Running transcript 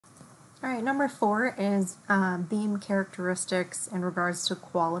All right, number 4 is beam characteristics in regards to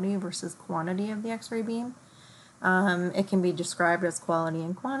quality versus quantity of the X-ray beam. It can be described as quality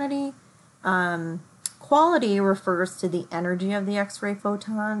and quantity. Quality refers to the energy of the X-ray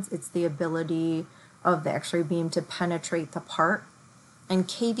photons. It's the ability of the X-ray beam to penetrate the part. And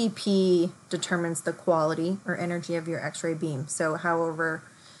kVp determines the quality or energy of your X-ray beam. So however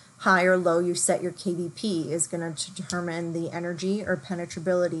high or low you set your kVp is going to determine the energy or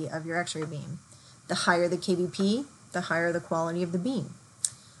penetrability of your X-ray beam. The higher the kVp, the higher the quality of the beam.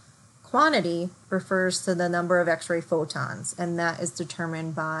 Quantity refers to the number of X-ray photons, and that is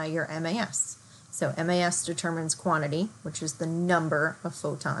determined by your MAS. So MAS determines quantity, which is the number of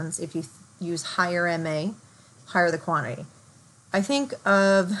photons. If you use higher MA, higher the quantity. I think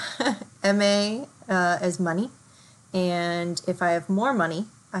of MA as money, and if I have more money,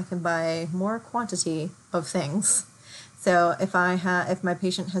 I can buy more quantity of things. So if my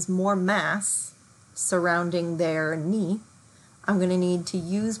patient has more mass surrounding their knee, I'm going to need to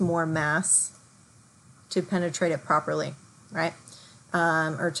use more mass to penetrate it properly, right?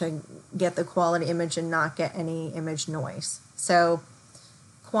 Or to get the quality image and not get any image noise. So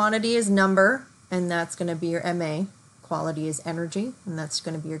quantity is number, and that's going to be your MA. Quality is energy, and that's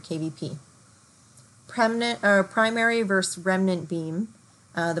going to be your kVp. Primary versus remnant beam.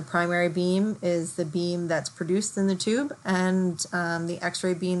 The primary beam is the beam that's produced in the tube, and the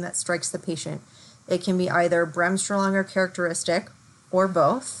X-ray beam that strikes the patient. It can be either Bremsstrahlung characteristic or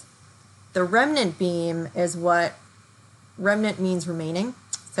both. The remnant beam is what remnant means remaining.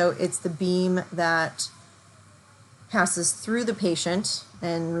 So it's the beam that passes through the patient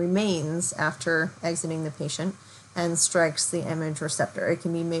and remains after exiting the patient and strikes the image receptor. It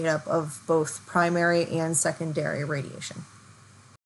can be made up of both primary and secondary radiation.